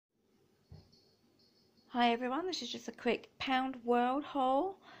Hi everyone, this is just a quick Pound World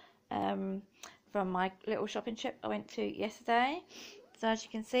haul from my little shopping trip I went to yesterday. So as you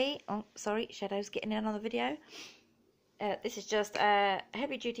can see, oh sorry, Shadow's getting in on the video. This is just a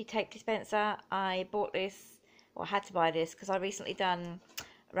heavy duty tape dispenser. I bought this, or had to buy this, because I recently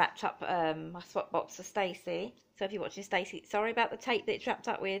wrapped up my swap box for Stacey. So if you're watching Stacey, sorry about the tape that it's wrapped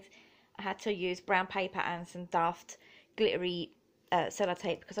up with. I had to use brown paper and some daft glittery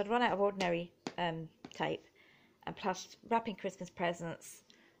sellotape because I'd run out of ordinary tape, and plus wrapping Christmas presents,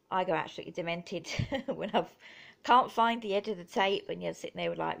 I go absolutely demented when I can't find the edge of the tape and you're sitting there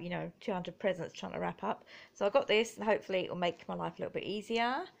with 200 presents trying to wrap up. So I got this, and hopefully it will make my life a little bit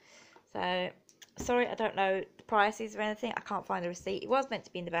easier. So sorry, I don't know the prices or anything. I can't find the receipt. It was meant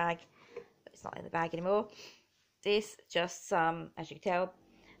to be in the bag, but it's not in the bag anymore. This just some, as you can tell,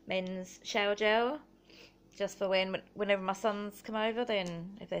 men's shower gel, just for whenever my sons come over,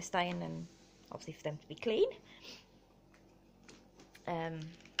 then if they're staying, then obviously for them to be clean. And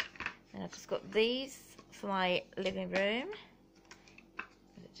I've just got these for my living room.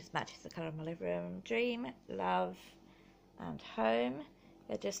 It just matches the colour of my living room. Dream, love and home.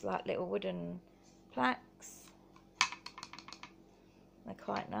 They're just like little wooden plaques. They're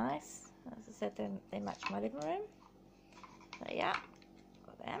quite nice. As I said, they match my living room. So yeah,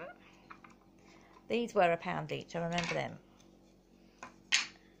 got them. These were £1 each, I remember them.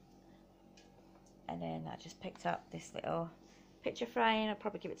 And then I just picked up this little picture frame. I'll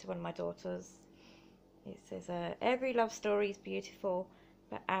probably give it to one of my daughters. It says, every love story is beautiful,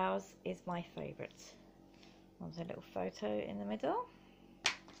 but ours is my favourite. There's a little photo in the middle.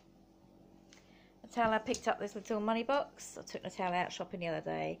 Natalia picked up this little money box. I took Natalia out shopping the other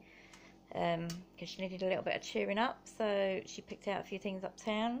day because she needed a little bit of cheering up, so she picked out a few things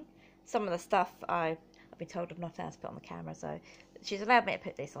uptown. Some of the stuff I've been told I'm not allowed to put on the camera, so she's allowed me to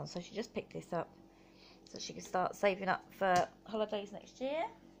put this on, so she just picked this up so she can start saving up for holidays next year.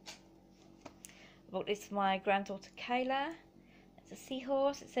 I bought this for my granddaughter Kayla. It's a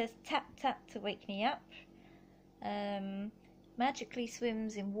seahorse. It says tap tap to wake me up. Magically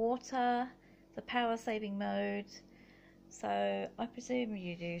swims in water, the power saving mode. So I presume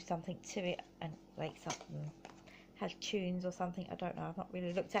you do something to it and it wakes up and has tunes or something. I don't know, I've not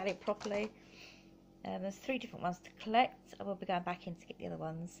really looked at it properly. There's 3 different ones to collect. I will be going back in to get the other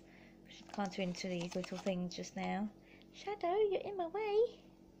ones. She's gone into these little things just now. Shadow, you're in my way.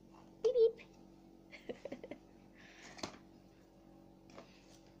 Beep beep.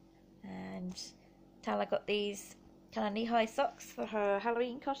 And Tala got these kind of knee-high socks for her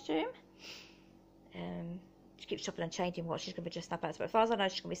Halloween costume. She keeps chopping and changing what she's going to be dressed up as, but as far as I know,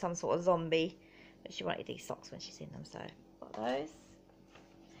 she's going to be some sort of zombie. But she wanted these socks when she's in them, so got those.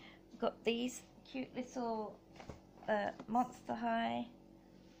 Got these cute little Monster High.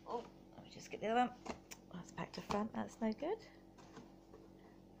 Oh, let me just get the other one. That's back to front, that's no good.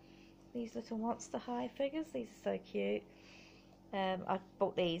 These little Monster High figures, these are so cute. I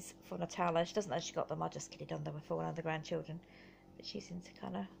bought these for Natalia. She doesn't know she got them, I just kidded on them for one of the grandchildren. But she's into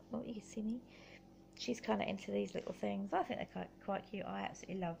kind of, oh, you can see me. She's kind of into these little things. I think they're quite cute. I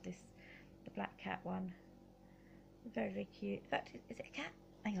absolutely love this. The black cat one. Very, very cute. In fact, is it a cat?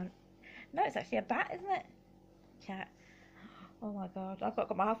 Hang on. No, it's actually a bat, isn't it? Cat. Oh my god. I've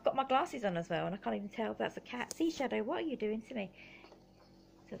got my glasses on as well, and I can't even tell if that's a cat. See, Shadow, what are you doing to me?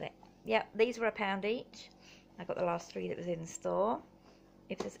 So there. Yeah, these were £1 each. I got the last 3 that was in the store.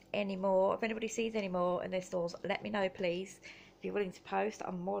 If there's any more, if anybody sees any more in their stores, let me know, please. If you're willing to post,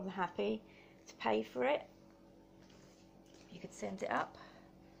 I'm more than happy to pay for it. You could send it up.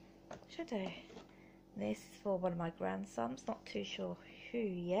 Shadow. This is for one of my grandsons, not too sure who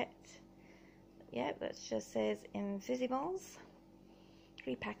yet. Yeah, that just says Invisibles.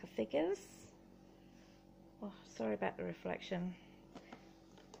 3-pack of figures. Oh, sorry about the reflection.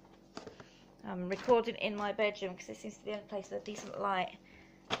 I'm recording in my bedroom because this seems to be the only place with a decent light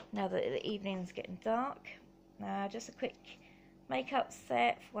now that the evening's getting dark. Now, just a quick makeup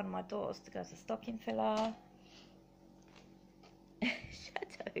set for one of my daughters to go as a stocking filler.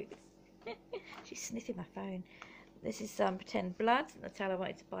 Shadows. She's sniffing my phone. This is some pretend blood that Natalia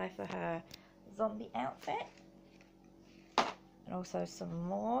wanted to buy for her zombie outfit. And also some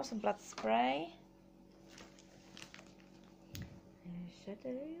blood spray.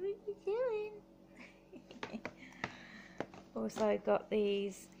 Shadow, what are you doing? Also got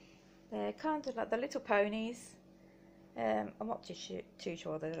these, they're kind of like the little ponies. I'm not too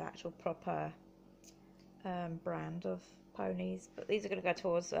sure they're an actual proper brand of ponies, but these are going to go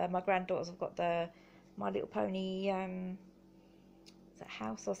towards my granddaughters. Have got the My Little Pony is it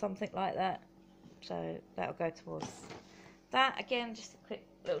house or something like that, so that'll go towards that. Again, just a quick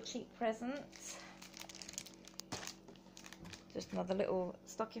little cheap present. Just another little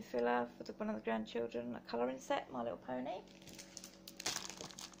stocking filler for one of the grandchildren, a colouring set, My Little Pony.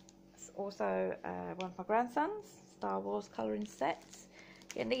 It's also one of my grandsons, Star Wars colouring sets.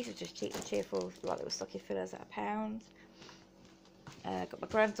 Again, these are just cheap and cheerful, like little stocking fillers at £1. Got my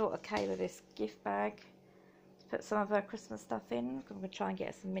granddaughter Kayla this gift bag to put some of her Christmas stuff in. I'm going to try and get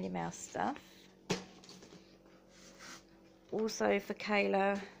her some Minnie Mouse stuff. Also for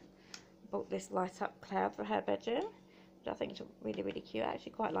Kayla, I bought this light up cloud for her bedroom, which I think is really, really cute. I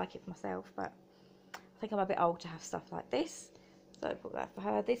actually quite like it for myself, but I think I'm a bit old to have stuff like this. So I bought that for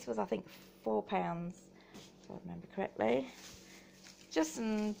her. This was, I think, £4, if I remember correctly. Just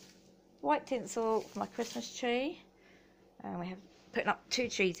some white tinsel for my Christmas tree. And we have putting up 2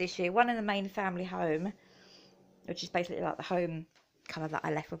 trees this year. One in the main family home, which is basically like the home kind of that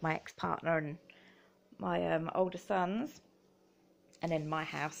I left with my ex-partner and my older sons. And then my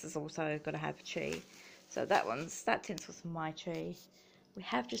house is also going to have a tree. So that tinsel's for my tree. We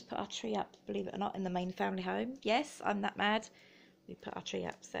have just put our tree up, believe it or not, in the main family home. Yes, I'm that mad. We put our tree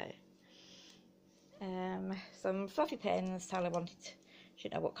up, so. Some fluffy pens. Tyler she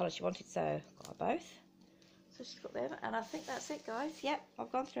didn't know what colour she wanted, so got her both. So she's got them, and I think that's it, guys. Yep,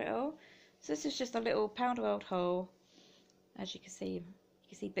 I've gone through it all. So this is just a little poundworld haul. As you can see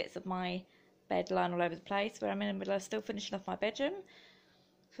bits of my bed lying all over the place, where I'm in the middle of still finishing off my bedroom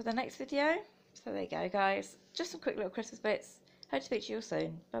for the next video. So there you go, guys. Just some quick little Christmas bits. Hope to speak to you all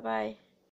soon. Bye bye.